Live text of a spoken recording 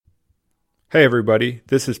Hey everybody,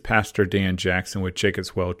 this is Pastor Dan Jackson with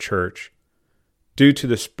Jacob's Well Church. Due to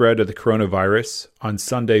the spread of the coronavirus, on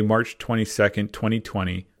Sunday, March 22nd,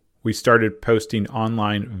 2020, we started posting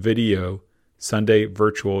online video Sunday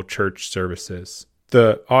virtual church services.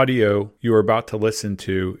 The audio you are about to listen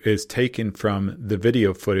to is taken from the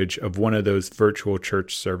video footage of one of those virtual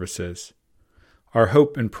church services. Our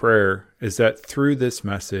hope and prayer is that through this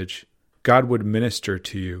message, God would minister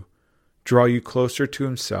to you, draw you closer to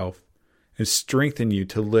Himself, and strengthen you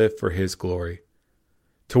to live for His glory.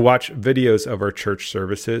 To watch videos of our church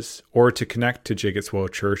services, or to connect to Jacob's Well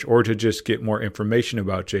Church, or to just get more information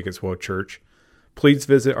about Jacob's Well Church, please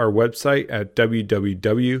visit our website at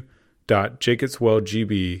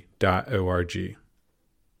www.jacobswellgb.org.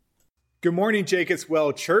 Good morning, Jacob's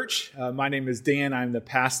Well Church. My name is Dan. I'm the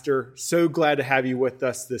pastor. So glad to have you with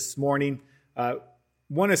us this morning.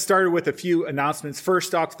 Want to start with a few announcements.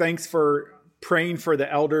 First off, thanks for praying for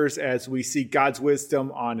the elders as we seek God's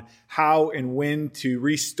wisdom on how and when to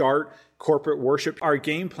restart corporate worship. Our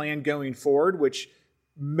game plan going forward, which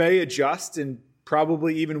may adjust and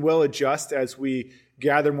probably even will adjust as we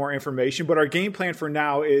gather more information. But our game plan for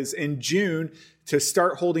now is in June to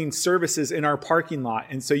start holding services in our parking lot.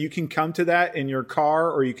 And so you can come to that in your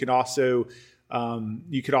car, or you could also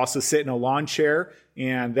sit in a lawn chair,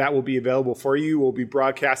 and that will be available for you. We'll be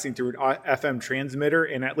broadcasting through an FM transmitter,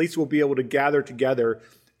 and at least we'll be able to gather together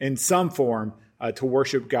in some form to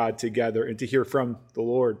worship God together and to hear from the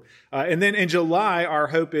Lord. And then in July, our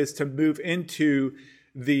hope is to move into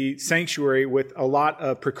the sanctuary with a lot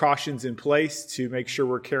of precautions in place to make sure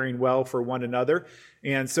we're caring well for one another.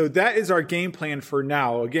 And so that is our game plan for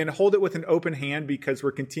now. Again, hold it with an open hand because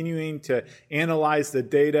we're continuing to analyze the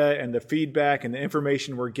data and the feedback and the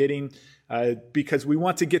information we're getting because we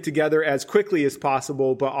want to get together as quickly as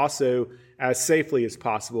possible, but also as safely as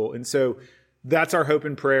possible. And so that's our hope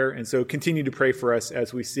and prayer. And so continue to pray for us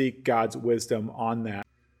as we seek God's wisdom on that.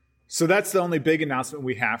 So that's the only big announcement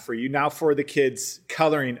we have for you. Now for the kids'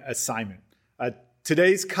 coloring assignment.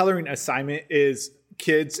 Today's coloring assignment is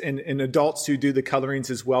kids and adults who do the colorings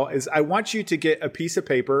as well, is I want you to get a piece of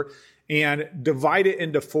paper and divide it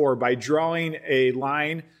into four by drawing a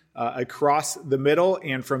line across the middle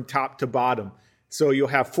and from top to bottom. So you'll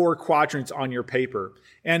have four quadrants on your paper.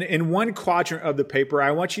 And in one quadrant of the paper,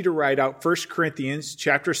 I want you to write out 1 Corinthians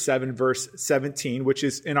chapter 7, verse 17, which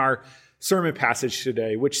is in our sermon passage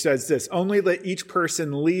today, which says this: "Only let each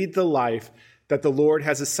person lead the life that the Lord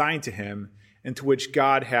has assigned to him and to which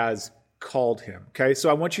God has called him." Okay,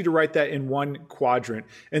 so I want you to write that in one quadrant.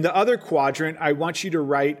 In the other quadrant, I want you to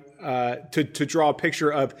write, to draw a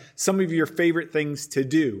picture of some of your favorite things to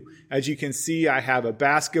do. As you can see, I have a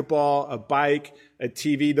basketball, a bike, a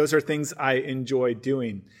TV. Those are things I enjoy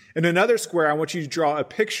doing. In another square, I want you to draw a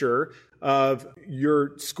picture of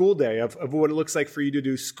your school day, of what it looks like for you to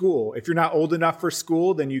do school. If you're not old enough for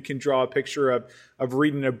school, then you can draw a picture of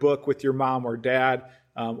reading a book with your mom or dad.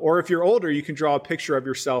 Or if you're older, you can draw a picture of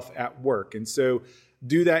yourself at work. And so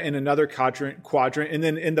do that in another quadrant. And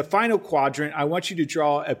then in the final quadrant, I want you to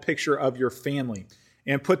draw a picture of your family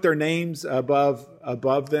and put their names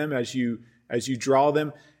above them as you draw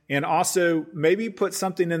them. And also maybe put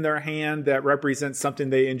something in their hand that represents something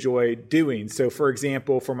they enjoy doing. So for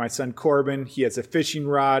example, for my son Corbin, he has a fishing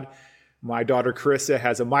rod. My daughter Carissa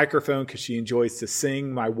has a microphone because she enjoys to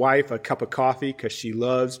sing. My wife, a cup of coffee because she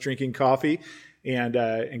loves drinking coffee. And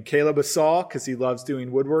Caleb a saw because he loves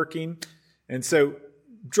doing woodworking. And so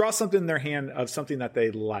draw something in their hand of something that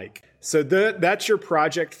they like. So that's your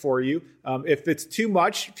project for you. If it's too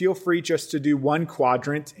much, feel free just to do one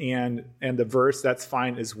quadrant and the verse. That's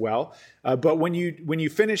fine as well. But when you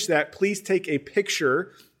finish that, please take a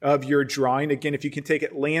picture of your drawing. Again, if you can take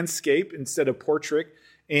it landscape instead of portrait,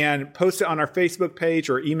 and post it on our Facebook page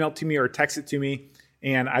or email it to me or text it to me.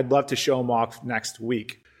 And I'd love to show them off next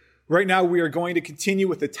week. Right now, we are going to continue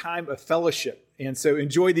with the time of fellowship. And so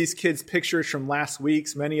enjoy these kids' pictures from last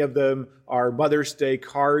week's. Many of them are Mother's Day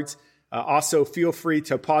cards. Also, feel free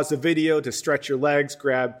to pause the video to stretch your legs,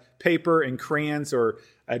 grab paper and crayons or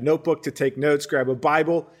a notebook to take notes, grab a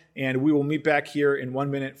Bible, and we will meet back here in 1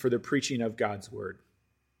 minute for the preaching of God's Word.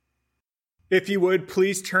 If you would,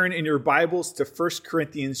 please turn in your Bibles to 1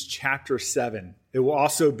 Corinthians chapter 7. It will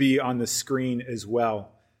also be on the screen as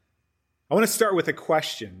well. I want to start with a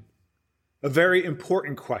question. A very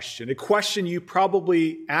important question, a question you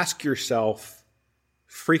probably ask yourself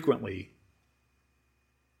frequently.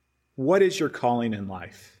 What is your calling in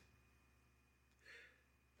life?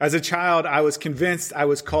 As a child, I was convinced I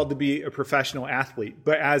was called to be a professional athlete.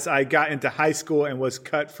 But as I got into high school and was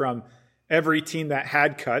cut from every team that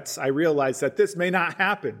had cuts, I realized that this may not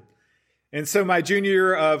happen. And so my junior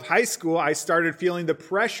year of high school, I started feeling the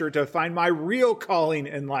pressure to find my real calling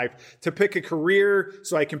in life, to pick a career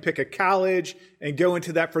so I can pick a college and go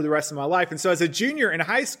into that for the rest of my life. And so as a junior in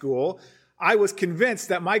high school, I was convinced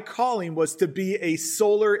that my calling was to be a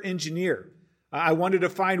solar engineer. I wanted to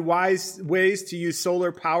find wise ways to use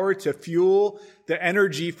solar power to fuel the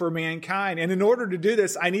energy for mankind. And in order to do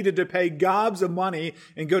this, I needed to pay gobs of money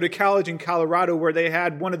and go to college in Colorado, where they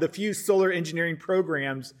had one of the few solar engineering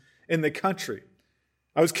programs in the country.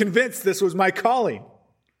 I was convinced this was my calling,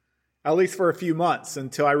 at least for a few months,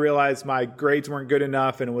 until I realized my grades weren't good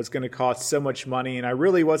enough and it was going to cost so much money. And I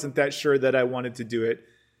really wasn't that sure that I wanted to do it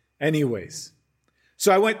anyways.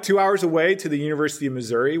 So I went 2 hours away to the University of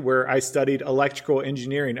Missouri, where I studied electrical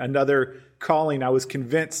engineering, another calling I was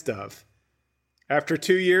convinced of. After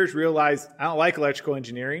 2 years, realized I don't like electrical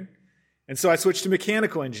engineering, and so I switched to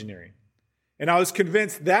mechanical engineering. And I was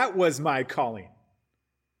convinced that was my calling.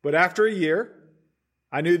 But after a year,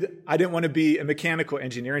 I knew that I didn't want to be a mechanical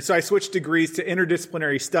engineer, and so I switched degrees to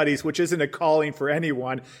interdisciplinary studies, which isn't a calling for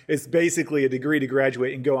anyone. It's basically a degree to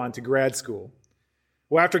graduate and go on to grad school.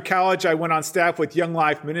 Well, after college, I went on staff with Young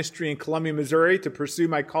Life Ministry in Columbia, Missouri to pursue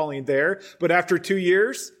my calling there. But after 2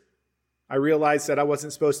 years, I realized that I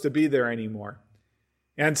wasn't supposed to be there anymore.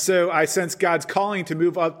 And so I sensed God's calling to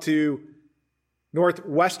move up to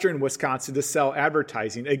northwestern Wisconsin to sell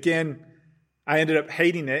advertising. Again, I ended up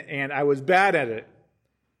hating it, and I was bad at it.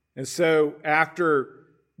 And so after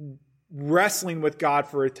wrestling with God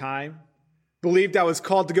for a time, believed I was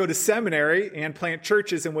called to go to seminary and plant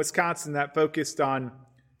churches in Wisconsin that focused on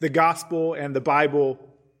the gospel and the Bible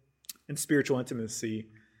and spiritual intimacy.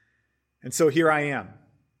 And so here I am.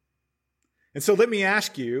 And so let me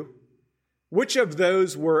ask you, which of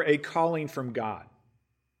those were a calling from God?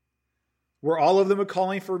 Were all of them a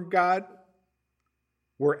calling from God?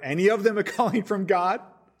 Were any of them a calling from God?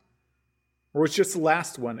 Or was just the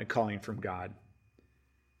last one a calling from God?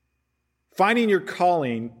 Finding your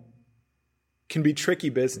calling can be tricky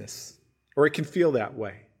business, or it can feel that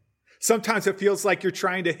way. Sometimes it feels like you're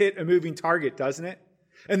trying to hit a moving target, doesn't it?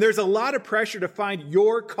 And there's a lot of pressure to find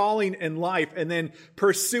your calling in life and then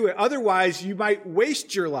pursue it. Otherwise, you might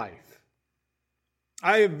waste your life.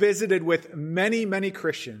 I have visited with many, many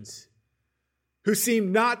Christians who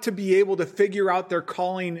seem not to be able to figure out their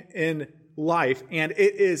calling in life, and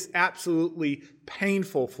it is absolutely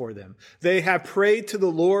painful for them. They have prayed to the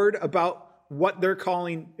Lord about what their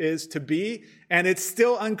calling is to be, and it's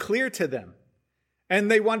still unclear to them. And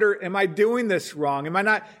they wonder, am I doing this wrong? Am I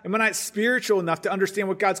not spiritual enough to understand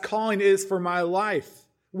what God's calling is for my life?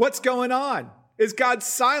 What's going on? Is God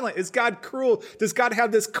silent? Is God cruel? Does God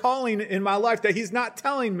have this calling in my life that he's not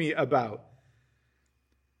telling me about?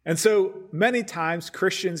 And so many times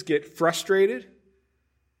Christians get frustrated,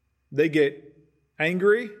 they get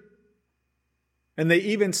angry, and they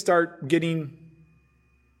even start getting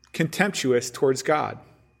contemptuous towards God.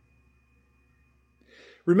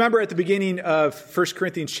 Remember at the beginning of 1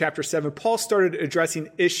 Corinthians chapter 7, Paul started addressing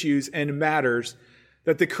issues and matters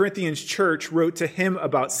that the Corinthians church wrote to him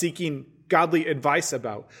about, seeking godly advice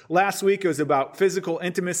about. Last week it was about physical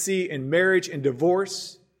intimacy and marriage and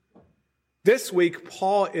divorce. This week,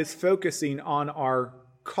 Paul is focusing on our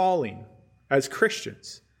calling as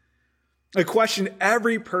Christians. A question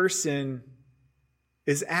every person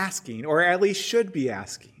is asking, or at least should be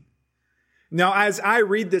asking. Now, as I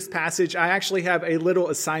read this passage, I actually have a little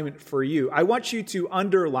assignment for you. I want you to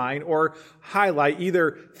underline or highlight,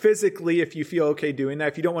 either physically if you feel okay doing that.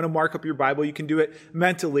 If you don't want to mark up your Bible, you can do it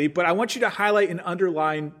mentally. But I want you to highlight and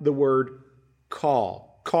underline the word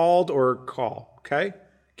call. Called or call, okay?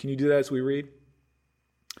 Can you do that as we read?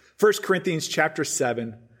 1 Corinthians chapter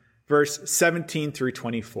 7, verse 17 through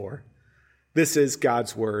 24. This is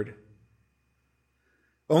God's word.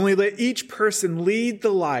 Only let each person lead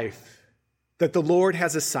the life that the Lord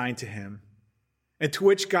has assigned to him and to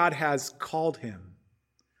which God has called him.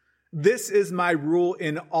 This is my rule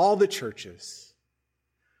in all the churches.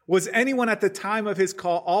 Was anyone at the time of his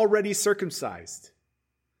call already circumcised?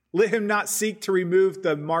 Let him not seek to remove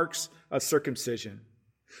the marks of circumcision.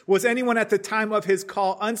 Was anyone at the time of his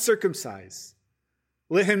call uncircumcised?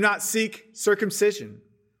 Let him not seek circumcision.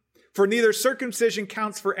 For neither circumcision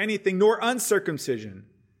counts for anything, nor uncircumcision,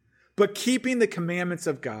 but keeping the commandments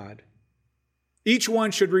of God. Each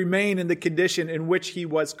one should remain in the condition in which he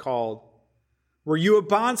was called. Were you a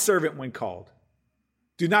bondservant when called?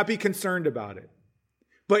 Do not be concerned about it.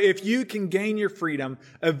 But if you can gain your freedom,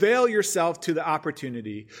 avail yourself to the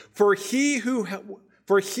opportunity. For he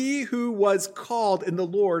who was called in the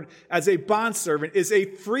Lord as a bondservant is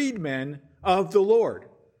a freedman of the Lord.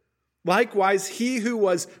 Likewise, he who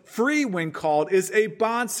was free when called is a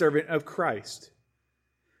bondservant of Christ.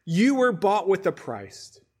 You were bought with a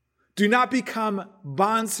price. Do not become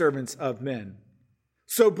bondservants of men.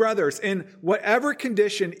 So, brothers, in whatever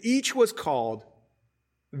condition each was called,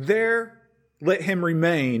 there let him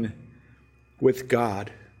remain with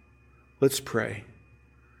God. Let's pray.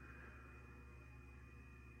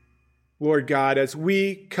 Lord God, as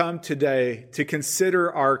we come today to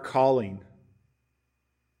consider our calling,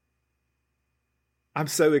 I'm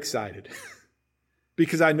so excited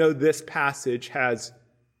because I know this passage has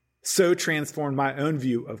so transformed my own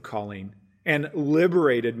view of calling and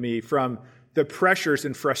liberated me from the pressures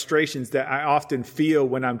and frustrations that I often feel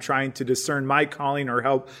when I'm trying to discern my calling or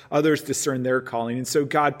help others discern their calling. And so,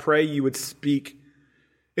 God, pray you would speak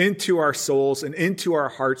into our souls and into our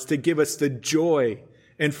hearts to give us the joy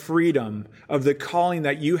and freedom of the calling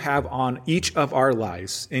that you have on each of our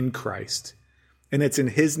lives in Christ. And it's in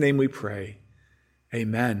his name we pray.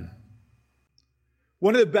 Amen.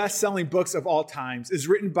 One of the best-selling books of all times is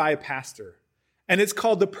written by a pastor, and it's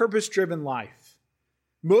called The Purpose-Driven Life.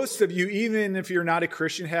 Most of you, even if you're not a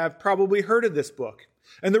Christian, have probably heard of this book.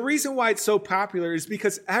 And the reason why it's so popular is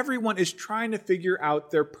because everyone is trying to figure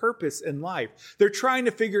out their purpose in life. They're trying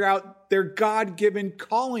to figure out their God-given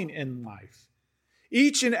calling in life.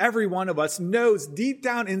 Each and every one of us knows deep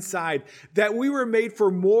down inside that we were made for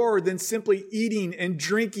more than simply eating and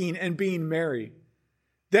drinking and being merry.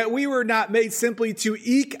 That we were not made simply to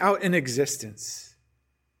eke out an existence.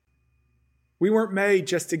 We weren't made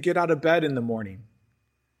just to get out of bed in the morning,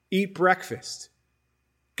 eat breakfast,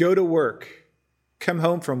 go to work, come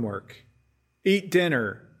home from work, eat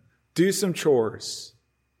dinner, do some chores,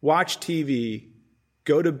 watch TV,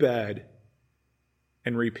 go to bed,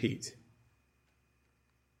 and repeat.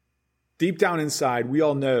 Deep down inside, we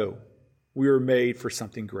all know we were made for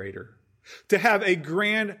something greater. To have a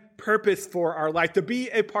grand purpose for our life, to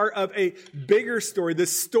be a part of a bigger story, the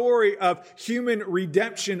story of human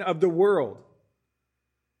redemption of the world.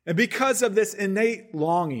 And because of this innate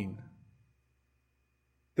longing,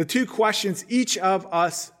 the two questions each of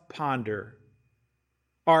us ponder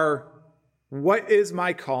are, what is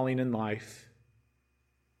my calling in life?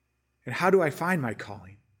 And how do I find my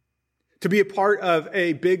calling? To be a part of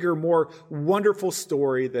a bigger, more wonderful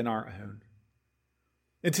story than our own.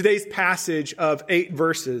 In today's passage of 8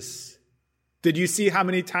 verses, did you see how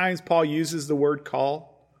many times Paul uses the word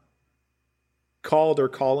call? Called or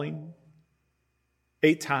calling?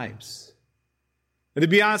 8 times. And to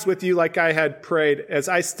be honest with you, like I had prayed, as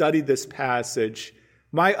I studied this passage,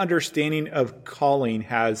 my understanding of calling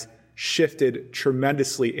has shifted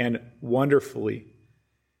tremendously and wonderfully.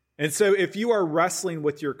 And so if you are wrestling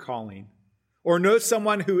with your calling, or know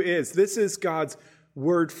someone who is, this is God's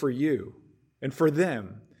word for you and for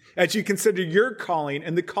them, as you consider your calling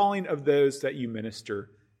and the calling of those that you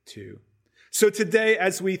minister to. So today,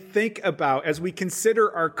 as we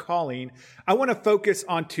consider our calling, I want to focus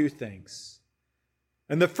on 2 things.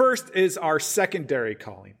 And the first is our secondary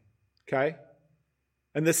calling, okay?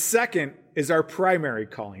 And the second is our primary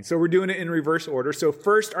calling. So we're doing it in reverse order. So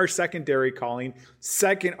first, our secondary calling.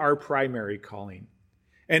 Second, our primary calling.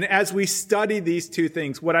 And as we study these 2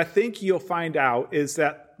 things, what I think you'll find out is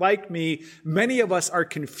that, like me, many of us are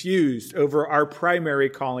confused over our primary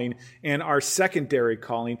calling and our secondary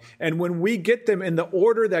calling. And when we get them in the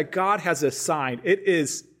order that God has assigned, it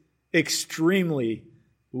is extremely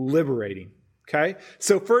liberating. Okay?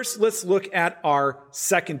 So first, let's look at our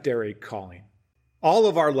secondary calling. All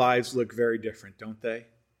of our lives look very different, don't they?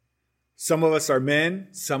 Some of us are men,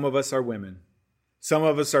 some of us are women. Some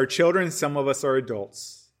of us are children, some of us are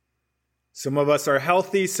adults. Some of us are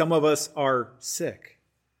healthy, some of us are sick.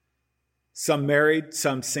 Some married,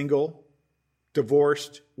 some single,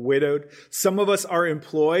 divorced, widowed. Some of us are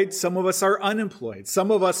employed, some of us are unemployed.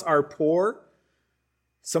 Some of us are poor,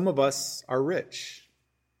 some of us are rich.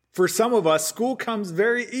 For some of us, school comes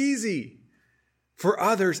very easy. For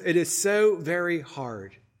others, it is so very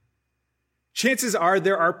hard. Chances are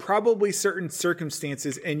there are probably certain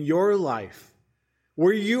circumstances in your life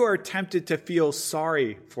where you are tempted to feel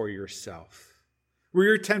sorry for yourself, where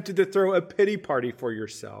you're tempted to throw a pity party for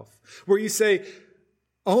yourself, where you say,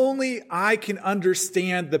 only I can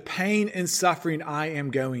understand the pain and suffering I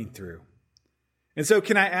am going through. And so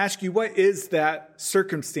can I ask you, what is that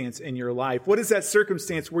circumstance in your life? What is that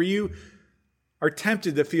circumstance where you are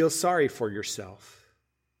tempted to feel sorry for yourself?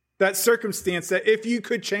 That circumstance that if you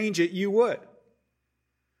could change it, you would.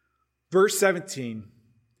 Verse 17,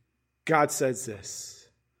 God says this,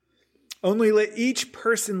 only let each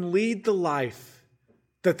person lead the life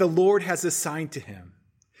that the Lord has assigned to him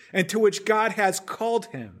and to which God has called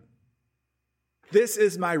him. This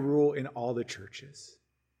is my rule in all the churches.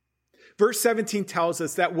 Verse 17 tells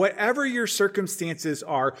us that whatever your circumstances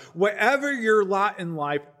are, whatever your lot in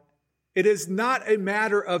life, it is not a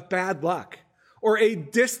matter of bad luck or a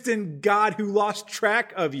distant God who lost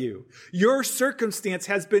track of you. Your circumstance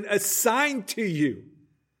has been assigned to you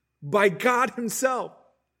by God himself.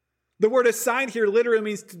 The word assigned here literally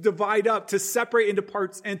means to divide up, to separate into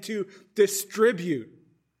parts, and to distribute.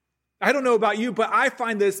 I don't know about you, but I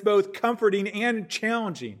find this both comforting and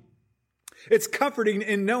challenging. It's comforting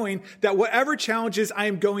in knowing that whatever challenges I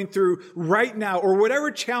am going through right now, or whatever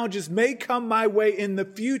challenges may come my way in the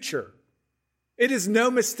future, it is no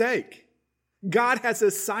mistake. God has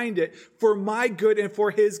assigned it for my good and for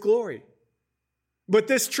his glory. But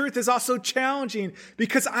this truth is also challenging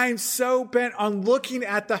because I am so bent on looking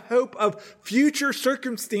at the hope of future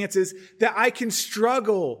circumstances that I can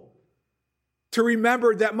struggle to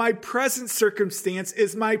remember that my present circumstance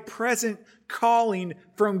is my present calling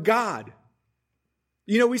from God.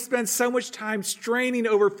 You know, we spend so much time straining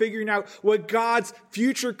over figuring out what God's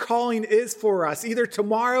future calling is for us, either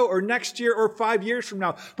tomorrow or next year or 5 years from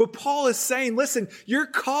now. But Paul is saying, listen, your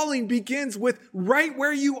calling begins with right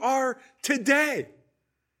where you are today.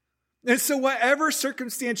 And so whatever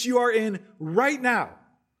circumstance you are in right now,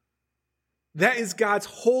 that is God's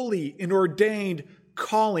holy and ordained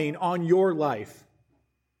calling on your life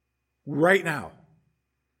right now.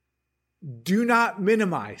 Do not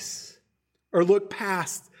minimize or look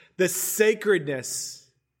past the sacredness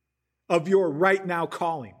of your right now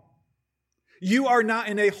calling. You are not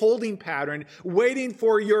in a holding pattern waiting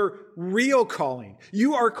for your real calling.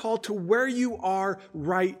 You are called to where you are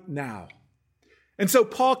right now. And so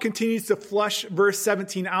Paul continues to flush verse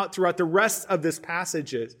 17 out throughout the rest of this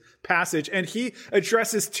passage, and he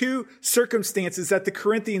addresses two circumstances that the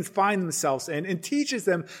Corinthians find themselves in and teaches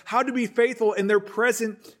them how to be faithful in their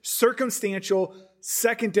present circumstantial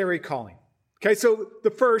secondary calling. Okay, so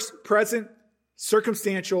the first present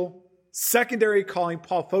circumstantial secondary calling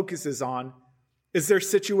Paul focuses on is their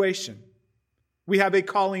situation. We have a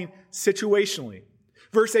calling situationally.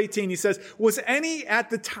 Verse 18, he says, was any at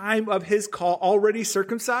the time of his call already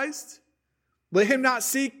circumcised? Let him not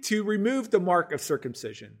seek to remove the mark of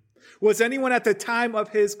circumcision. Was anyone at the time of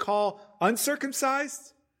his call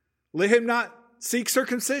uncircumcised? Let him not seek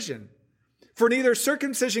circumcision. For neither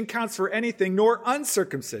circumcision counts for anything, nor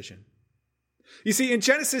uncircumcision. You see, in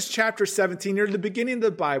Genesis chapter 17, near the beginning of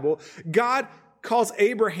the Bible, God calls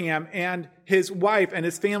Abraham and his wife and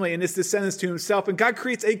his family and his descendants to himself, and God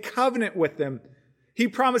creates a covenant with them. He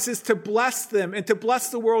promises to bless them and to bless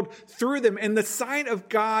the world through them. And the sign of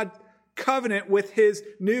God's covenant with his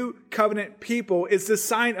new covenant people is the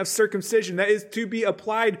sign of circumcision that is to be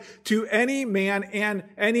applied to any man and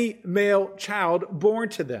any male child born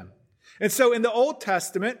to them. And so in the Old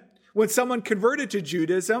Testament, when someone converted to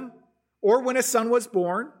Judaism or when a son was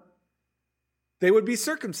born, they would be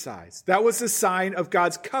circumcised. That was the sign of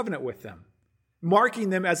God's covenant with them,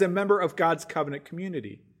 marking them as a member of God's covenant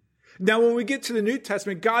community. Now, when we get to the New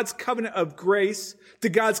Testament, God's covenant of grace to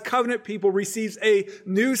God's covenant people receives a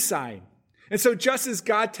new sign. And so just as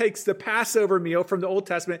God takes the Passover meal from the Old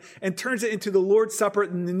Testament and turns it into the Lord's Supper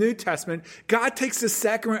in the New Testament, God takes the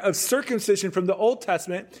sacrament of circumcision from the Old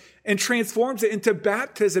Testament and transforms it into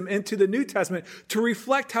baptism into the New Testament to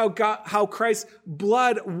reflect how Christ's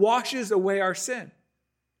blood washes away our sin.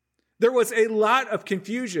 There was a lot of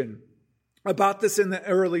confusion about this in the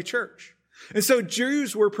early church. And so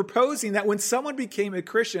Jews were proposing that when someone became a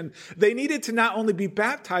Christian, they needed to not only be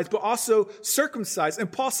baptized, but also circumcised.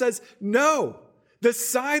 And Paul says, no, the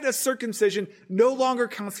sign of circumcision no longer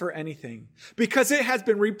counts for anything because it has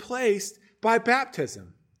been replaced by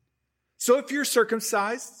baptism. So if you're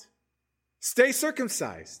circumcised, stay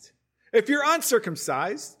circumcised. If you're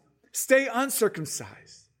uncircumcised, stay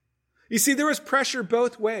uncircumcised. You see, there was pressure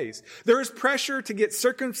both ways. There was pressure to get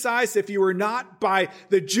circumcised if you were not by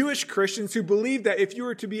the Jewish Christians who believed that if you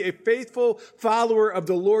were to be a faithful follower of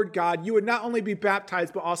the Lord God, you would not only be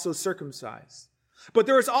baptized, but also circumcised. But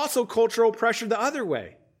there was also cultural pressure the other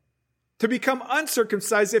way, to become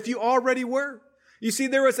uncircumcised if you already were. You see,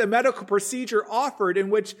 there was a medical procedure offered in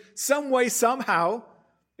which some way, somehow,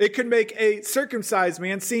 it could make a circumcised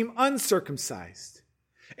man seem uncircumcised.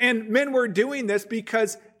 And men were doing this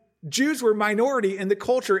because Jews were minority in the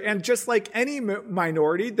culture, and just like any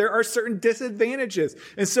minority, there are certain disadvantages.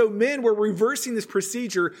 And so men were reversing this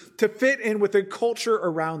procedure to fit in with the culture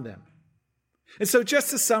around them. And so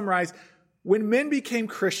just to summarize, when men became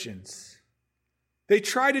Christians, they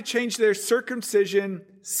tried to change their circumcision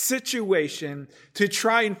situation to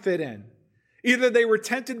try and fit in. Either they were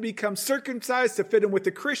tempted to become circumcised to fit in with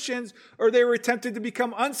the Christians, or they were tempted to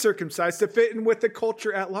become uncircumcised to fit in with the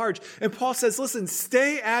culture at large. And Paul says, listen,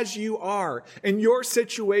 stay as you are in your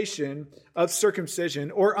situation of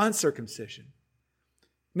circumcision or uncircumcision.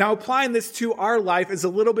 Now, applying this to our life is a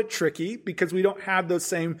little bit tricky because we don't have those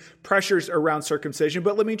same pressures around circumcision,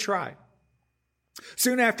 but let me try.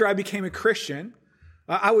 Soon after I became a Christian,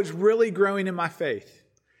 I was really growing in my faith.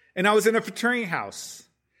 And I was in a fraternity house.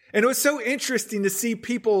 And it was so interesting to see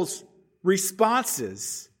people's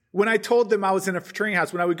responses when I told them I was in a fraternity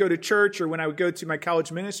house, when I would go to church or when I would go to my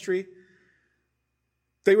college ministry.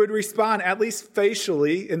 They would respond, at least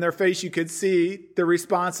facially, in their face you could see the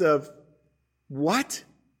response of, "What?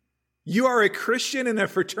 You are a Christian in a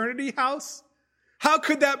fraternity house? How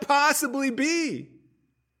could that possibly be?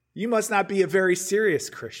 You must not be a very serious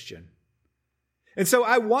Christian." And so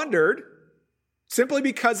I wondered, simply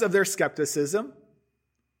because of their skepticism,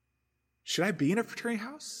 should I be in a fraternity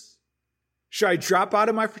house? Should I drop out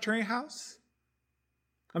of my fraternity house?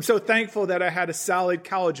 I'm so thankful that I had a solid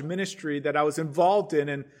college ministry that I was involved in,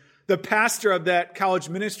 and the pastor of that college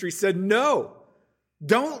ministry said, "No.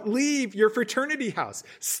 Don't leave your fraternity house.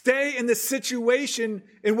 Stay in the situation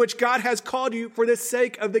in which God has called you for the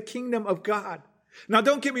sake of the kingdom of God." Now,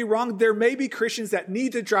 don't get me wrong. There may be Christians that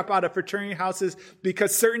need to drop out of fraternity houses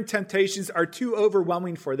because certain temptations are too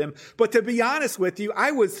overwhelming for them. But to be honest with you,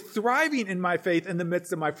 I was thriving in my faith in the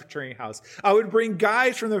midst of my fraternity house. I would bring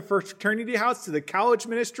guys from the fraternity house to the college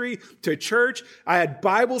ministry, to church. I had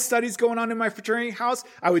Bible studies going on in my fraternity house.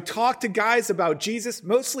 I would talk to guys about Jesus,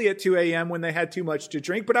 mostly at 2 a.m. when they had too much to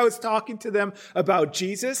drink, but I was talking to them about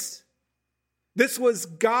Jesus. This was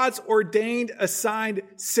God's ordained, assigned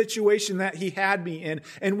situation that he had me in.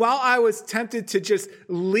 And while I was tempted to just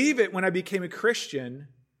leave it when I became a Christian,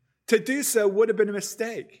 to do so would have been a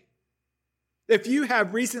mistake. If you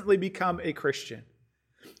have recently become a Christian,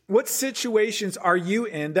 what situations are you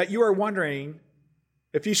in that you are wondering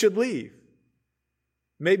if you should leave?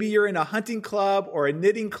 Maybe you're in a hunting club or a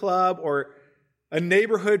knitting club or a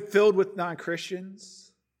neighborhood filled with non-Christians.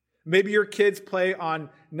 Maybe your kids play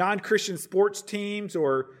on non-Christian sports teams,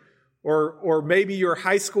 or maybe your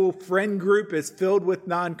high school friend group is filled with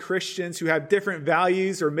non-Christians who have different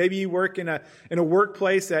values, or maybe you work in a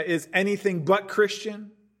workplace that is anything but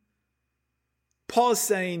Christian. Paul is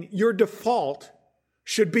saying your default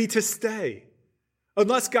should be to stay,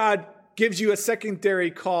 unless God gives you a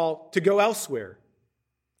secondary call to go elsewhere,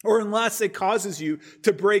 or unless it causes you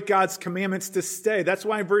to break God's commandments to stay. That's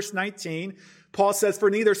why in verse 19, Paul says, "For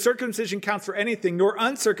neither circumcision counts for anything, nor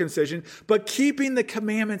uncircumcision, but keeping the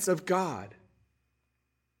commandments of God."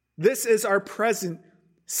 This is our present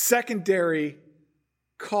secondary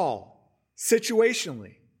call,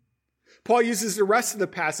 situationally. Paul uses the rest of the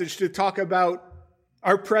passage to talk about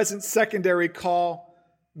our present secondary call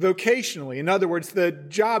vocationally. In other words, the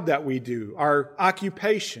job that we do, our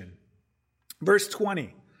occupation. Verse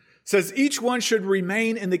 20 says, "Each one should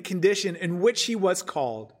remain in the condition in which he was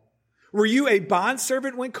called. Were you a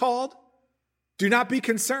bondservant when called? Do not be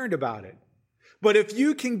concerned about it. But if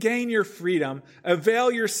you can gain your freedom,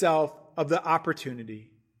 avail yourself of the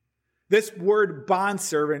opportunity." This word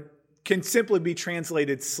bondservant can simply be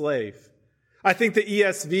translated slave. I think the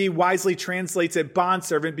ESV wisely translates it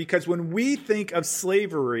bondservant because when we think of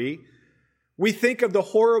slavery, we think of the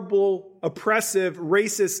horrible, oppressive,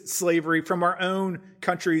 racist slavery from our own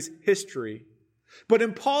country's history. But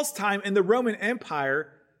in Paul's time in the Roman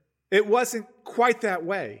Empire, it wasn't quite that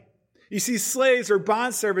way. You see, slaves or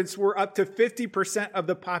bondservants were up to 50% of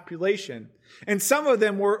the population, and some of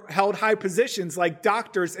them held high positions like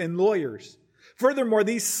doctors and lawyers. Furthermore,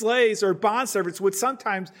 these slaves or bondservants would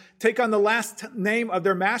sometimes take on the last name of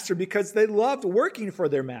their master because they loved working for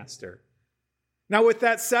their master. Now, with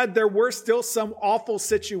that said, there were still some awful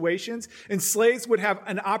situations, and slaves would have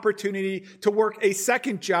an opportunity to work a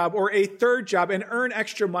second job or a third job and earn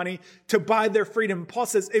extra money to buy their freedom. Paul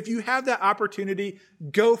says, if you have that opportunity,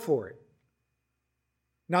 go for it.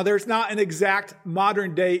 Now, there's not an exact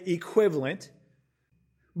modern day equivalent,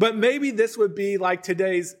 but maybe this would be like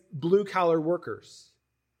today's blue-collar workers,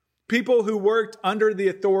 people who worked under the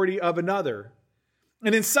authority of another.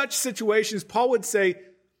 And in such situations, Paul would say,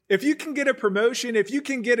 if you can get a promotion, if you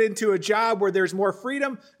can get into a job where there's more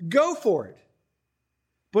freedom, go for it.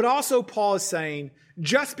 But also Paul is saying,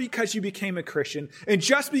 just because you became a Christian and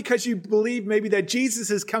just because you believe maybe that Jesus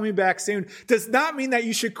is coming back soon does not mean that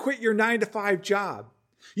you should quit your 9-to-5 job.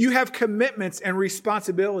 You have commitments and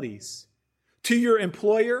responsibilities to your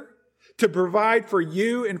employer to provide for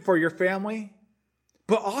you and for your family,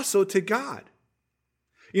 but also to God.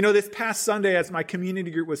 You know, this past Sunday, as my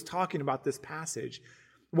community group was talking about this passage,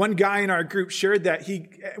 One guy in our group shared that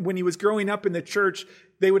when he was growing up in the church,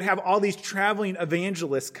 they would have all these traveling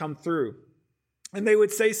evangelists come through. And they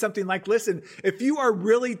would say something like, listen, if you are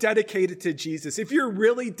really dedicated to Jesus, if you're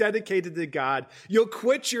really dedicated to God, you'll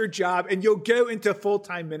quit your job and you'll go into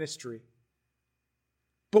full-time ministry.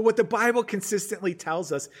 But what the Bible consistently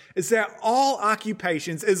tells us is that all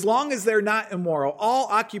occupations, as long as they're not immoral, all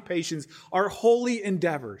occupations are holy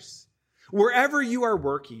endeavors. Wherever you are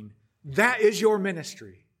working, that is your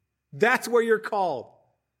ministry. That's where you're called.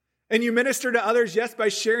 And you minister to others, yes, by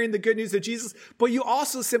sharing the good news of Jesus, but you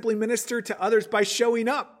also simply minister to others by showing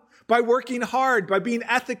up, by working hard, by being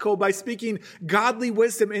ethical, by speaking godly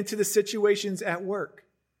wisdom into the situations at work.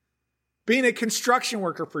 Being a construction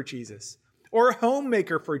worker for Jesus, or a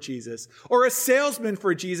homemaker for Jesus, or a salesman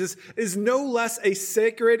for Jesus is no less a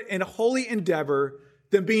sacred and holy endeavor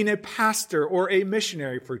than being a pastor or a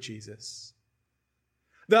missionary for Jesus.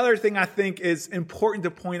 The other thing I think is important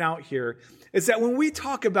to point out here is that when we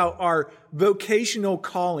talk about our vocational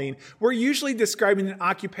calling, we're usually describing an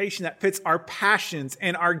occupation that fits our passions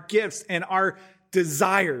and our gifts and our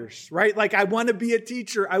desires, right? Like, I want to be a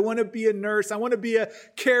teacher. I want to be a nurse. I want to be a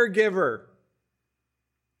caregiver.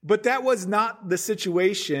 But that was not the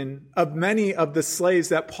situation of many of the slaves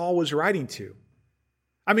that Paul was writing to.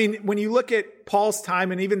 I mean, when you look at Paul's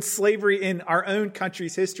time and even slavery in our own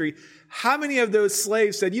country's history, how many of those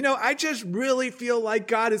slaves said, I just really feel like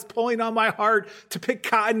God is pulling on my heart to pick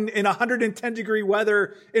cotton in 110-degree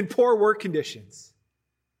weather in poor work conditions?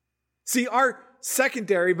 See, our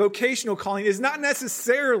secondary vocational calling is not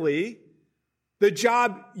necessarily the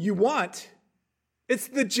job you want. It's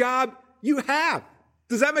the job you have.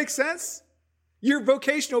 Does that make sense? Your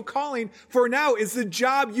vocational calling for now is the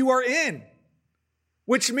job you are in,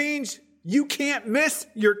 which means you can't miss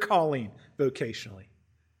your calling vocationally.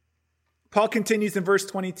 Paul continues in verse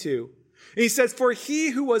 22. He says, for he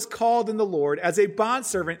who was called in the Lord as a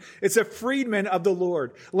bondservant is a freedman of the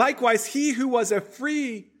Lord. Likewise, he who was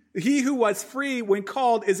free when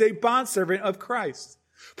called is a bondservant of Christ.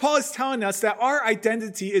 Paul is telling us that our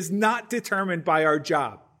identity is not determined by our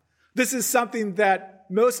job. This is something that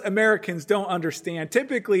most Americans don't understand.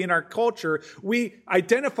 Typically in our culture, we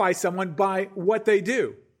identify someone by what they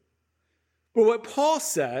do. But what Paul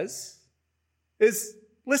says is,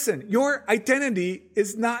 listen, your identity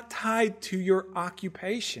is not tied to your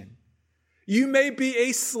occupation. You may be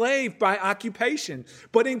a slave by occupation,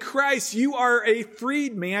 but in Christ, you are a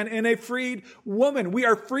freed man and a freed woman. We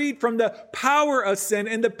are freed from the power of sin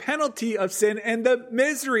and the penalty of sin and the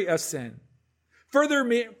misery of sin.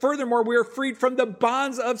 Furthermore, we are freed from the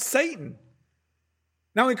bonds of Satan.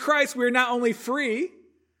 Now in Christ, we are not only free,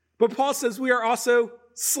 but Paul says we are also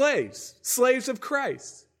slaves of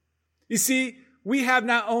Christ. You see, we have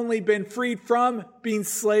not only been freed from being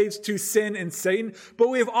slaves to sin and Satan, but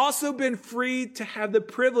we have also been freed to have the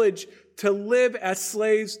privilege to live as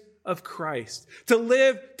slaves of Christ, to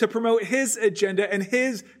live to promote his agenda and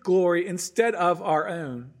his glory instead of our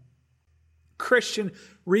own. Christian,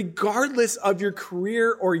 regardless of your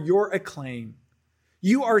career or your acclaim,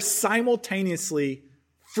 you are simultaneously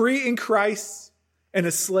free in Christ and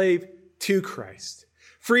a slave to Christ.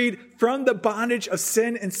 Freed from the bondage of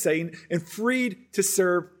sin and Satan and freed to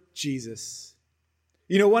serve Jesus.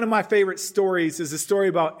 One of my favorite stories is a story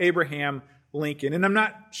about Abraham Lincoln. And I'm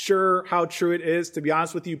not sure how true it is, to be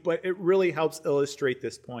honest with you, but it really helps illustrate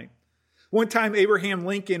this point. One time, Abraham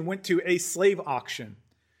Lincoln went to a slave auction.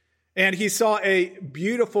 And he saw a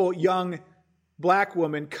beautiful young black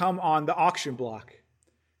woman come on the auction block.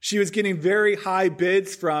 She was getting very high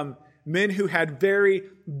bids from men who had very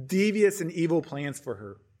devious and evil plans for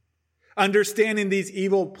her. Understanding these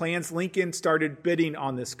evil plans, Lincoln started bidding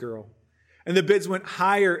on this girl. And the bids went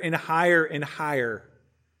higher and higher and higher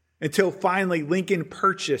until finally Lincoln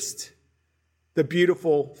purchased the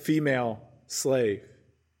beautiful female slave.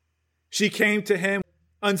 She came to him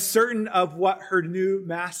uncertain of what her new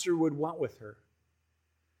master would want with her.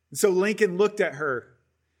 And so Lincoln looked at her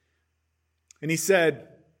and he said,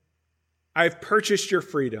 I've purchased your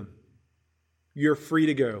freedom. You're free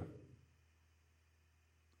to go.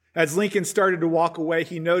 As Lincoln started to walk away,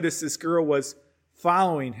 he noticed this girl was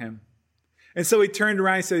following him. And so he turned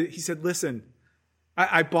around and he said, listen,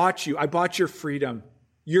 I bought you. I bought your freedom.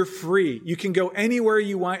 You're free. You can go anywhere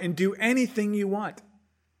you want and do anything you want.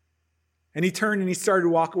 And he turned and he started to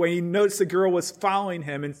walk away. He noticed the girl was following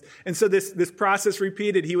him. And so this process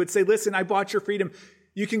repeated. He would say, listen, I bought your freedom.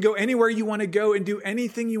 You can go anywhere you want to go and do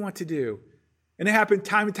anything you want to do. And it happened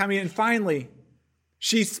time and time again. And finally,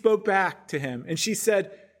 she spoke back to him and she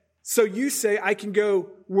said, so you say I can go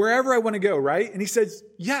wherever I want to go, right? And he says,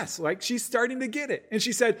 yes, like she's starting to get it. And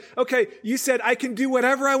she said, okay, you said I can do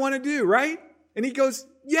whatever I want to do, right? And he goes,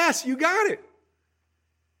 yes, you got it.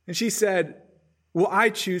 And she said, well, I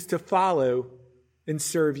choose to follow and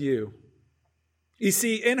serve you. You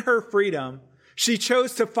see, in her freedom, she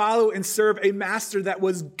chose to follow and serve a master that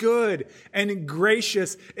was good and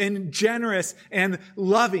gracious and generous and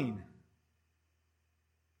loving.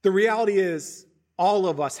 The reality is, all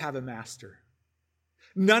of us have a master.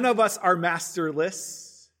 None of us are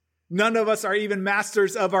masterless. None of us are even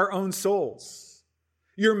masters of our own souls.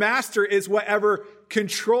 Your master is whatever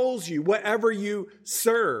controls you, whatever you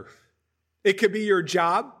serve. It could be your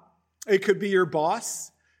job. It could be your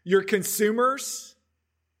boss, your consumers.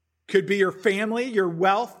 Could be your family, your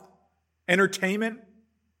wealth, entertainment,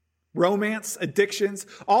 romance, addictions.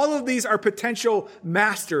 All of these are potential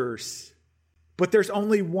masters, but there's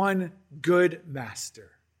only one good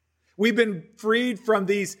master. We've been freed from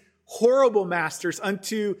these horrible masters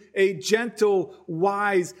unto a gentle,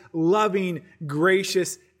 wise, loving,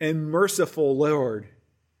 gracious, and merciful Lord,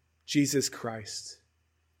 Jesus Christ.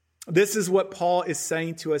 This is what Paul is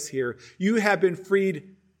saying to us here. You have been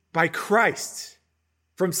freed by Christ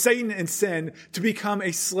from Satan and sin to become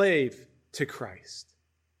a slave to Christ.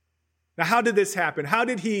 Now, how did this happen? How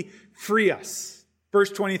did he free us? Verse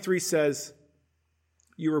 23 says,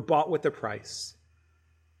 you were bought with a price.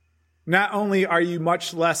 Not only are you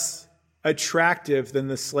much less attractive than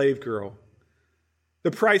the slave girl,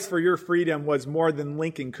 the price for your freedom was more than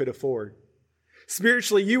Lincoln could afford.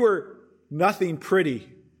 Spiritually, you were nothing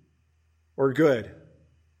pretty or good.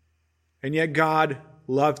 And yet God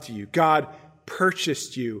loved you. God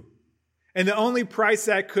purchased you. And the only price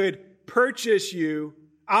that could purchase you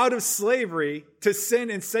out of slavery to sin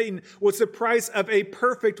and Satan was the price of a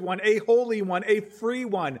perfect one, a holy one, a free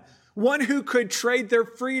one who could trade their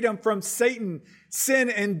freedom from Satan, sin,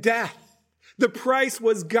 and death. The price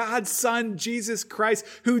was God's Son, Jesus Christ,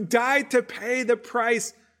 who died to pay the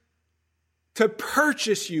price to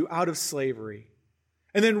purchase you out of slavery,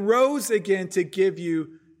 and then rose again to give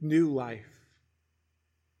you new life.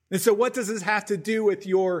 And so what does this have to do with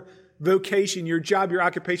your vocation, your job, your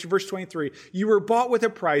occupation? Verse 23, you were bought with a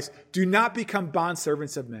price. Do not become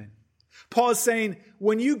bondservants of men. Paul is saying,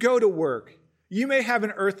 when you go to work, you may have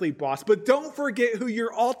an earthly boss, but don't forget who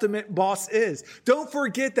your ultimate boss is. Don't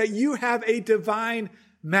forget that you have a divine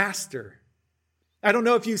master. I don't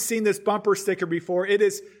know if you've seen this bumper sticker before. It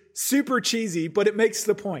is super cheesy, but it makes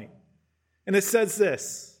the point. And it says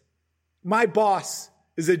this, my boss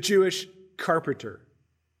is a Jewish carpenter.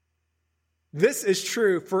 This is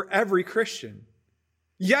true for every Christian.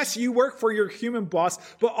 Yes, you work for your human boss,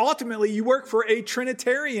 but ultimately you work for a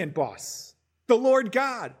Trinitarian boss, the Lord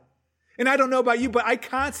God. And I don't know about you, but I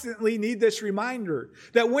constantly need this reminder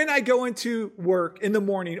that when I go into work in the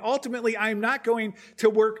morning, ultimately I'm not going to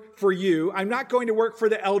work for you. I'm not going to work for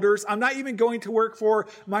the elders. I'm not even going to work for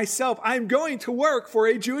myself. I'm going to work for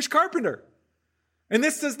a Jewish carpenter. And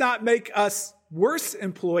this does not make us worse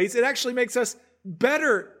employees. It actually makes us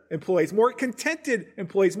better employees, more contented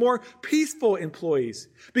employees, more peaceful employees.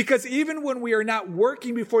 Because even when we are not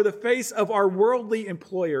working before the face of our worldly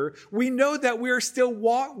employer, we know that we are still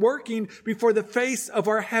working before the face of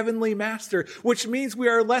our heavenly master, which means we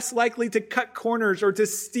are less likely to cut corners or to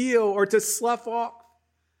steal or to slough off.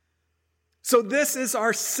 So this is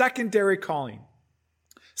our secondary calling,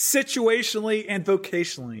 situationally and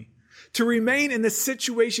vocationally. To remain in the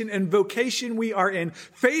situation and vocation we are in,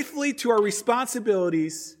 faithfully to our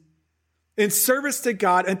responsibilities in service to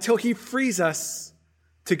God until He frees us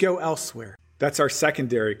to go elsewhere. That's our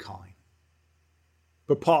secondary calling.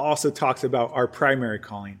 But Paul also talks about our primary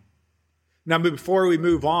calling. Now, before we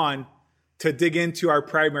move on to dig into our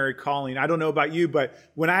primary calling, I don't know about you, but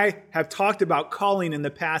when I have talked about calling in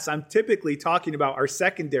the past, I'm typically talking about our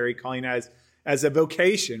secondary calling as a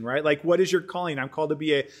vocation, right? Like, what is your calling? I'm called to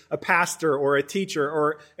be a pastor or a teacher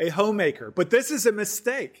or a homemaker. But this is a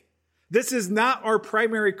mistake. This is not our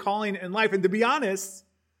primary calling in life. And to be honest,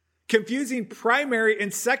 confusing primary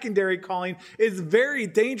and secondary calling is very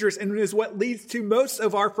dangerous and is what leads to most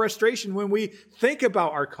of our frustration when we think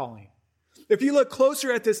about our calling. If you look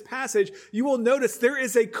closer at this passage, you will notice there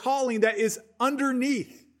is a calling that is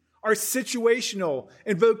underneath our situational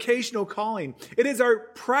and vocational calling. It is our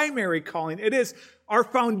primary calling. It is our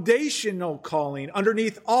foundational calling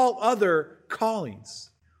underneath all other callings.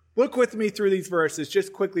 Look with me through these verses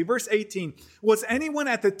just quickly. Verse 18, was anyone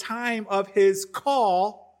at the time of his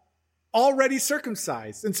call already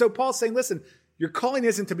circumcised? And so Paul's saying, listen, your calling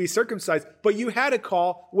isn't to be circumcised, but you had a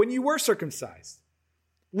call when you were circumcised.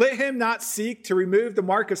 Let him not seek to remove the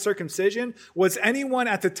mark of circumcision. Was anyone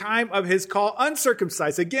at the time of his call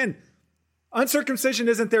uncircumcised? Again, uncircumcision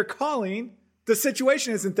isn't their calling. The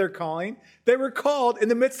situation isn't their calling. They were called in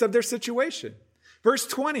the midst of their situation. Verse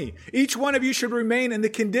 20, each one of you should remain in the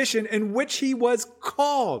condition in which he was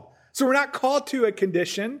called. So we're not called to a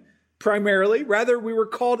condition primarily. Rather, we were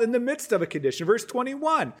called in the midst of a condition. Verse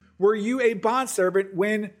 21, were you a bondservant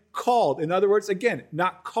when called? In other words, again,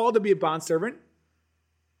 not called to be a bondservant,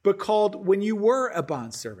 but called when you were a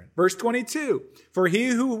bondservant. Verse 22, for he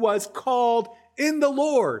who was called in the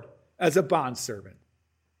Lord as a bondservant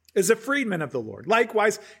is a freedman of the Lord.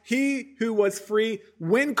 Likewise, he who was free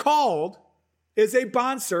when called is a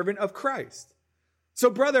bondservant of Christ. So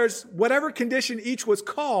brothers, whatever condition each was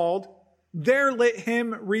called, there let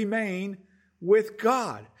him remain with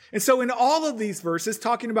God. And so in all of these verses,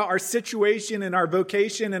 talking about our situation and our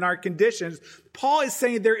vocation and our conditions, Paul is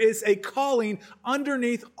saying there is a calling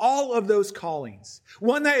underneath all of those callings.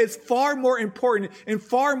 One that is far more important and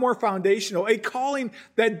far more foundational. A calling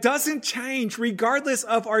that doesn't change regardless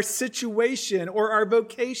of our situation or our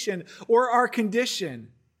vocation or our condition.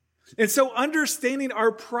 And so understanding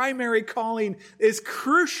our primary calling is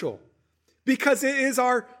crucial because it is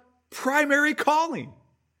our primary calling,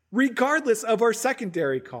 regardless of our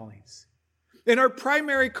secondary callings. And our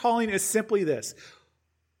primary calling is simply this.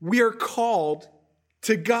 We are called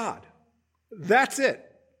to God. That's it.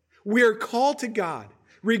 We are called to God.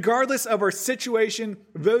 Regardless of our situation,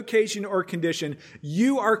 vocation, or condition,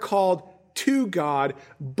 you are called to God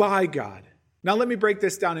by God. Now let me break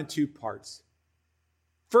this down in two parts.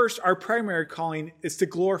 First, our primary calling is to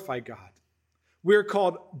glorify God. We are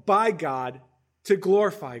called by God to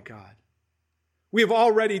glorify God. We have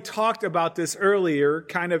already talked about this earlier,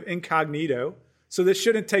 kind of incognito, so this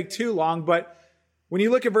shouldn't take too long, but when you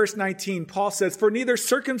look at verse 19, Paul says, for neither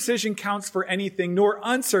circumcision counts for anything, nor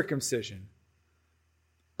uncircumcision,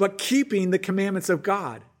 but keeping the commandments of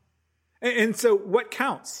God. And so what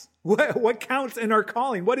counts? What counts in our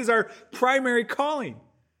calling? What is our primary calling?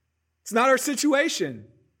 It's not our situation.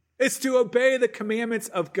 It's to obey the commandments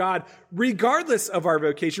of God, regardless of our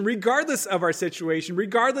vocation, regardless of our situation,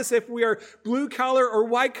 regardless if we are blue collar or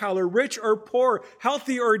white collar, rich or poor,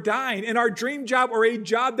 healthy or dying, in our dream job or a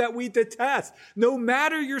job that we detest. No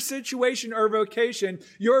matter your situation or vocation,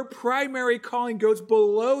 your primary calling goes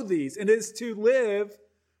below these, and it is to live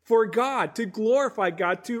for God, to glorify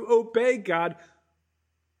God, to obey God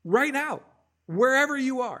right now, wherever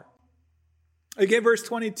you are. Again, verse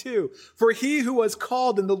 22, for he who was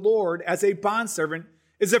called in the Lord as a bondservant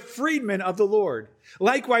is a freedman of the Lord.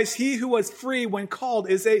 Likewise, he who was free when called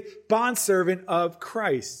is a bondservant of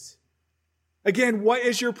Christ. Again, what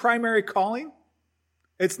is your primary calling?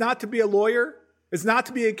 It's not to be a lawyer. It's not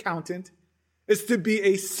to be an accountant. It's to be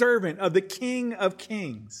a servant of the King of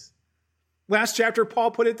Kings. Last chapter,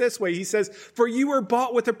 Paul put it this way. He says, for you were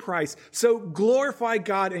bought with a price, so glorify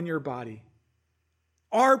God in your body.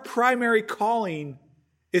 Our primary calling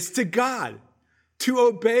is to God, to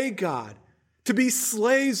obey God, to be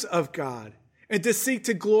slaves of God, and to seek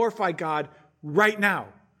to glorify God right now,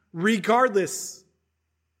 regardless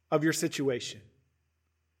of your situation.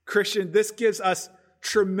 Christian, this gives us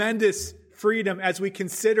tremendous freedom as we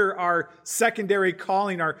consider our secondary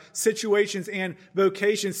calling, our situations and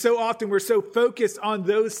vocations. So often we're so focused on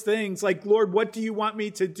those things like, Lord, what do you want me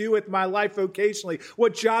to do with my life vocationally?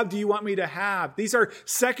 What job do you want me to have? These are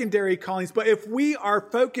secondary callings. But if we are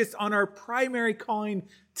focused on our primary calling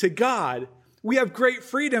to God, we have great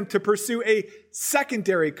freedom to pursue a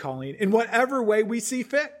secondary calling in whatever way we see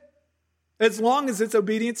fit, as long as it's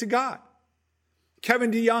obedient to God. Kevin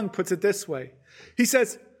DeYoung puts it this way. He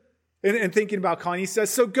says, and thinking about calling, he says,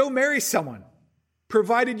 so go marry someone,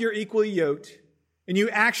 provided you're equally yoked and you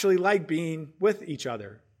actually like being with each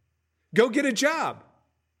other. Go get a job,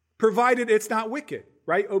 provided it's not wicked,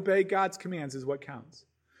 right? Obey God's commands is what counts.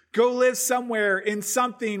 Go live somewhere in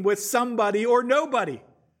something with somebody or nobody.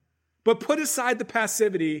 But put aside the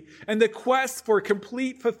passivity and the quest for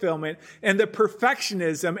complete fulfillment and the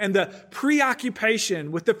perfectionism and the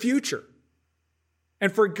preoccupation with the future.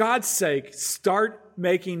 And for God's sake, start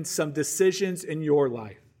making some decisions in your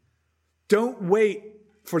life. Don't wait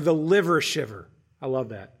for the liver shiver. I love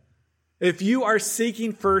that. If you are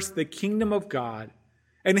seeking first the kingdom of God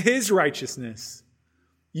and his righteousness,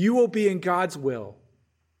 you will be in God's will.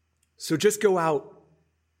 So just go out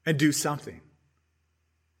and do something.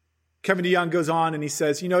 Kevin DeYoung goes on and he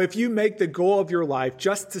says, if you make the goal of your life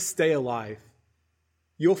just to stay alive,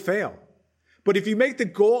 you'll fail. But if you make the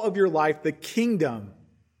goal of your life the kingdom,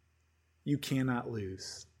 you cannot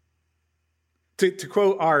lose. To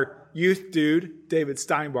quote our youth dude, David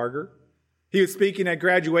Steinbarger, He was speaking at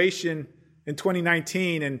graduation in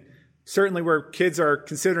 2019, and certainly where kids are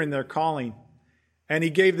considering their calling. And he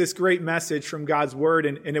gave this great message from God's word,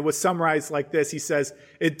 and it was summarized like this. He says,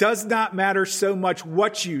 "It does not matter so much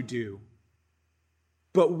what you do,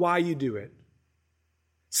 but why you do it.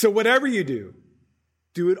 So whatever you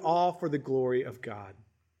do it all for the glory of God."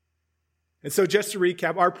 And so just to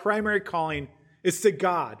recap, our primary calling is to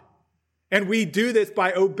God. And we do this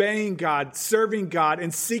by obeying God, serving God,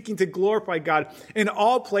 and seeking to glorify God in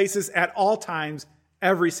all places, at all times,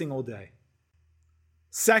 every single day.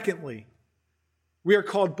 Secondly, we are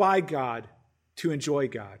called by God to enjoy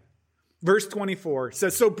God. Verse 24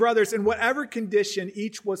 says, "So brothers, in whatever condition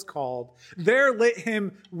each was called, there let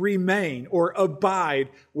him remain," or abide,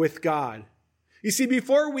 "with God." You see,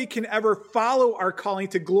 before we can ever follow our calling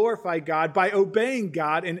to glorify God by obeying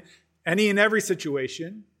God in any and every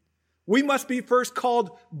situation, we must be first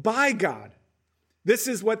called by God. This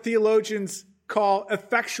is what theologians call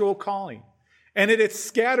effectual calling. And it is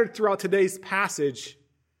scattered throughout today's passage,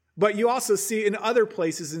 but you also see it in other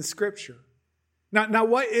places in Scripture. Now,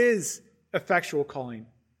 what is effectual calling?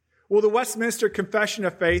 Well, the Westminster Confession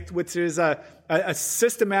of Faith, which is a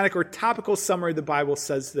systematic or topical summary of the Bible,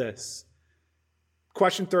 says this.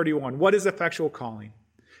 Question 31, what is effectual calling?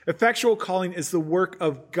 Effectual calling is the work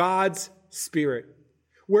of God's Spirit,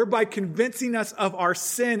 whereby convincing us of our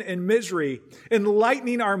sin and misery,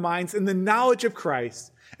 enlightening our minds in the knowledge of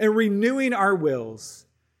Christ, and renewing our wills,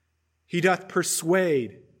 he doth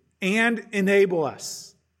persuade and enable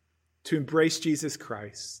us to embrace Jesus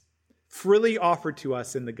Christ, freely offered to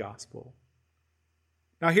us in the gospel.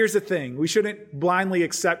 Now here's the thing. We shouldn't blindly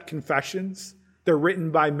accept confessions. They're written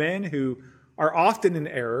by men who are often in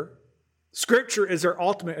error. Scripture is our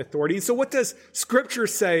ultimate authority. So what does Scripture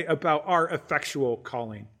say about our effectual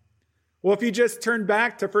calling? Well, if you just turn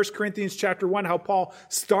back to 1 Corinthians chapter 1, how Paul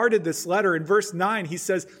started this letter, in verse 9, he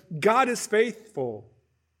says, "God is faithful,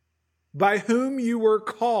 by whom you were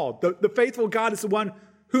called." The faithful God is the one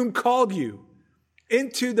whom called you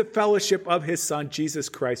into the fellowship of his Son, Jesus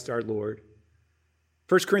Christ our Lord.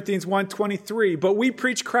 1 Corinthians 1:23, "But we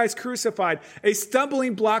preach Christ crucified, a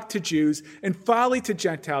stumbling block to Jews and folly to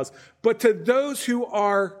Gentiles, but to those who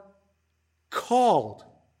are called,"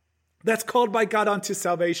 that's called by God unto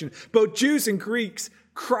salvation, "both Jews and Greeks,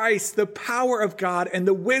 Christ, the power of God and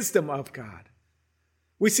the wisdom of God."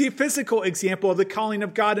 We see a physical example of the calling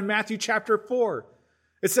of God in Matthew chapter 4.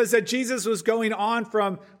 It says that Jesus was going on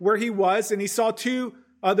from where he was, and he saw two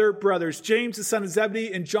other brothers, James the son of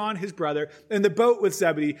Zebedee and John his brother, in the boat with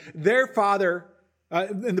Zebedee, in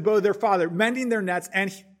the boat of their father, mending their nets,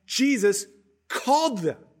 and Jesus called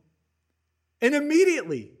them. And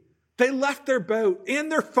immediately they left their boat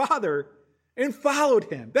and their father and followed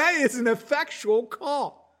him. That is an effectual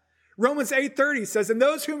call. Romans 8:30 says, "And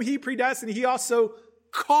those whom he predestined, he also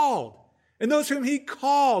called. And those whom he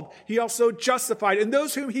called, he also justified. And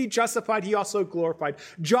those whom he justified, he also glorified."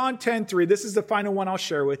 John 10:3, this is the final one I'll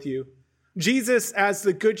share with you. Jesus, as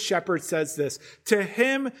the good shepherd, says this, "To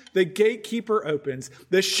him the gatekeeper opens.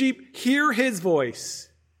 The sheep hear his voice,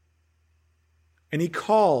 and he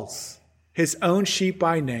calls his own sheep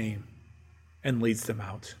by name and leads them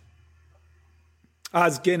out."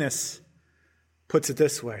 Os Guinness puts it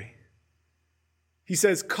this way. He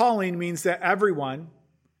says, calling means that everyone,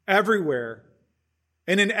 everywhere,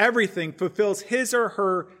 and in everything fulfills his or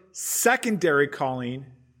her secondary calling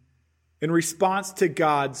in response to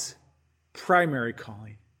God's primary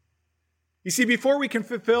calling. You see, before we can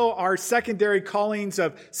fulfill our secondary callings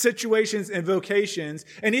of situations and vocations,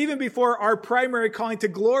 and even before our primary calling to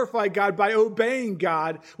glorify God by obeying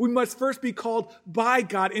God, we must first be called by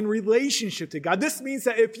God in relationship to God. This means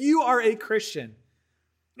that if you are a Christian,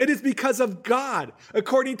 it is because of God,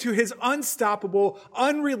 according to his unstoppable,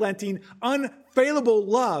 unrelenting, unfailable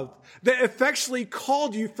love, that effectually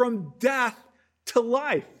called you from death to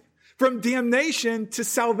life, from damnation to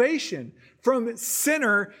salvation, from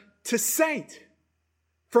sinner to saint,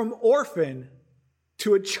 from orphan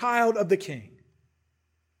to a child of the King.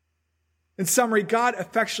 In summary, God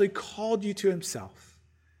effectually called you to himself,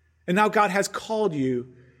 and now God has called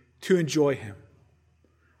you to enjoy him.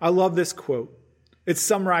 I love this quote. It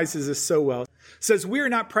summarizes this so well. It says, "We are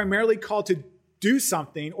not primarily called to do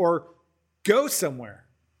something or go somewhere.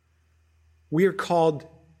 We are called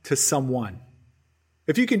to someone."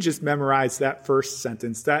 If you can just memorize that first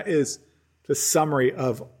sentence, that is the summary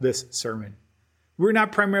of this sermon. We're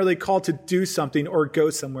not primarily called to do something or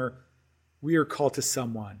go somewhere. We are called to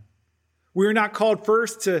someone. We are not called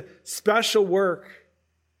first to special work,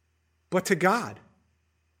 but to God.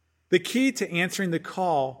 The key to answering the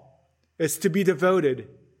call is to be devoted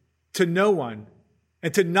to no one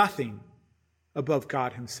and to nothing above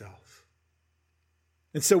God himself.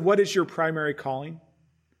 And so what is your primary calling?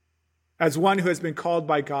 As one who has been called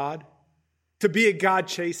by God to be a God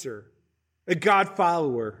chaser, a God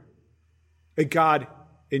follower, a God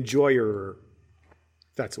enjoyer,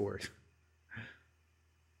 if that's a word.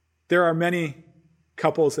 There are many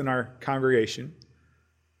couples in our congregation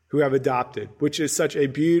who have adopted, which is such a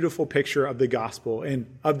beautiful picture of the gospel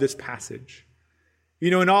and of this passage.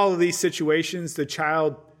 You know, in all of these situations, the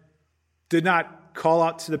child did not call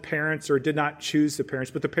out to the parents or did not choose the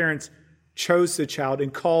parents, but the parents chose the child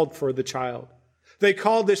and called for the child. They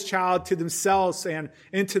called this child to themselves and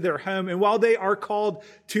into their home. And while they are called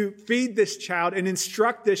to feed this child and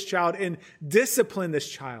instruct this child and discipline this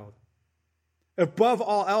child, above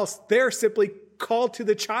all else, they're simply called to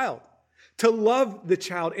the child, to love the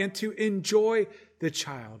child and to enjoy the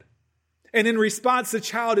child. And in response, the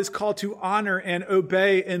child is called to honor and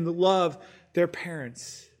obey and love their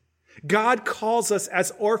parents. God calls us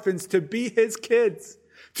as orphans to be his kids,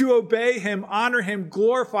 to obey him, honor him,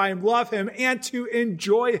 glorify him, love him, and to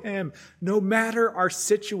enjoy him, no matter our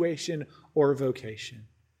situation or vocation.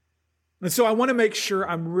 And so I want to make sure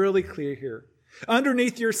I'm really clear here.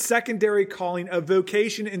 Underneath your secondary calling of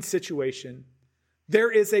vocation and situation, there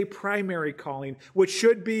is a primary calling, which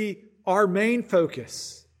should be our main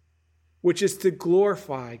focus, which is to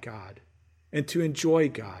glorify God and to enjoy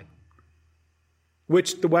God,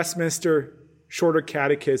 which the Westminster Shorter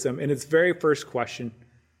Catechism, in its very first question,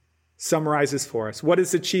 summarizes for us. What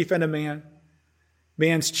is the chief end of man?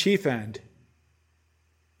 Man's chief end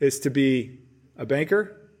is to be a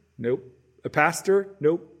banker? Nope. A pastor?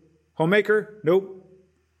 Nope. Homemaker? Nope.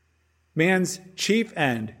 Man's chief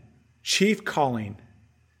end, chief calling,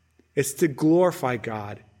 is to glorify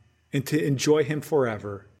God and to enjoy him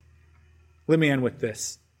forever. Let me end with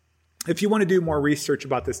this. If you want to do more research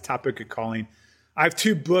about this topic of calling, I have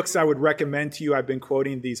 2 books I would recommend to you. I've been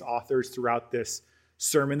quoting these authors throughout this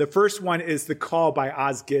sermon. The first one is The Call by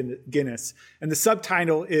Os Guinness, and the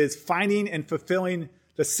subtitle is Finding and Fulfilling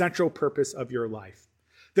the Central Purpose of Your Life.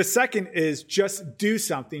 The second is Just Do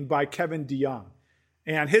Something by Kevin DeYoung,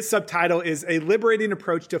 and his subtitle is A Liberating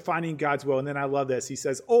Approach to Finding God's Will. And then I love this. He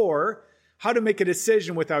says, or How to Make a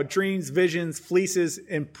Decision Without Dreams, Visions, Fleeces,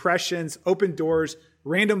 Impressions, Open Doors,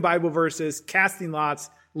 Random Bible Verses, Casting Lots,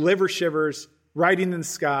 Liver Shivers, Writing in the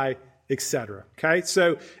Sky, etc. Okay,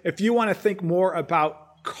 so if you want to think more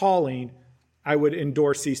about calling, I would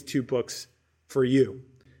endorse these 2 books for you.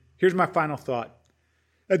 Here's my final thought.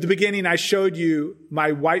 At the beginning, I showed you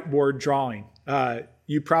my whiteboard drawing.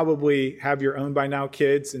 You probably have your own by now,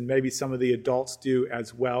 kids, and maybe some of the adults do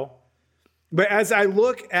as well. But as I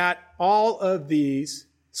look at all of these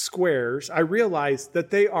squares, I realize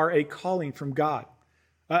that they are a calling from God.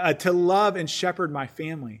 To love and shepherd my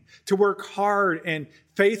family, to work hard and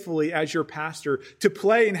faithfully as your pastor, to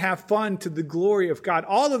play and have fun to the glory of God.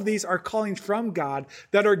 All of these are callings from God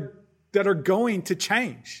that are going to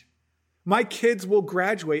change. My kids will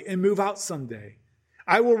graduate and move out someday.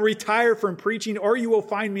 I will retire from preaching, or you will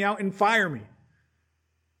find me out and fire me.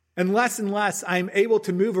 And less I'm able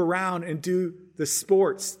to move around and do the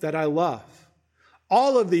sports that I love.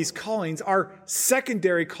 All of these callings are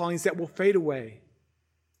secondary callings that will fade away.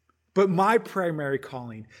 But my primary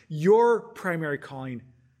calling, your primary calling,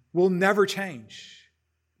 will never change.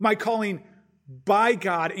 My calling by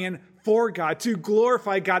God and for God, to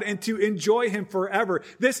glorify God and to enjoy him forever.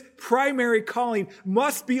 This primary calling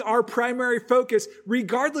must be our primary focus,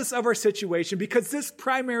 regardless of our situation, because this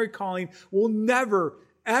primary calling will never,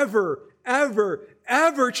 ever, ever,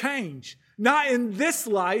 ever change. Not in this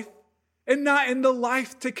life and not in the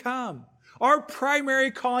life to come. Our primary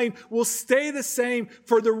calling will stay the same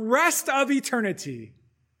for the rest of eternity,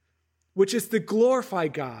 which is to glorify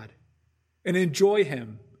God and enjoy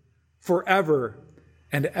him forever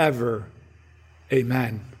and ever.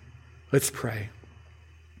 Amen. Let's pray.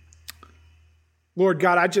 Lord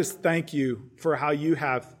God, I just thank you for how you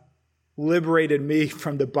have liberated me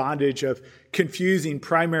from the bondage of confusing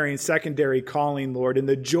primary and secondary calling, Lord, and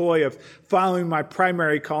the joy of following my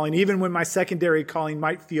primary calling, even when my secondary calling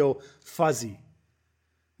might feel fuzzy.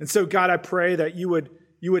 And so, God, I pray that you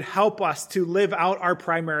would help us to live out our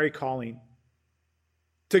primary calling,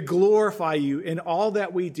 to glorify you in all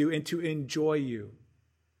that we do and to enjoy you.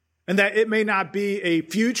 And that it may not be a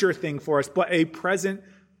future thing for us, but a present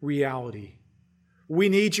reality. We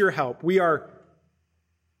need your help. We are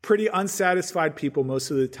pretty unsatisfied people most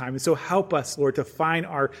of the time. And so help us, Lord, to find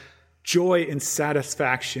our joy and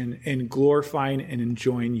satisfaction in glorifying and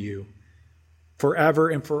enjoying you forever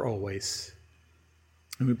and for always.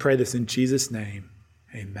 And we pray this in Jesus' name.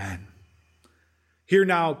 Amen. Hear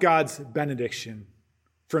now God's benediction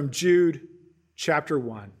from Jude chapter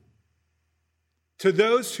 1. To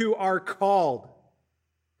those who are called,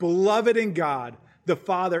 beloved in God, the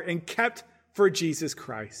Father, and kept for Jesus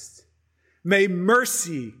Christ, may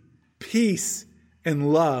mercy, peace,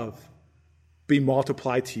 and love be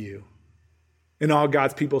multiplied to you. And all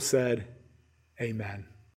God's people said, Amen.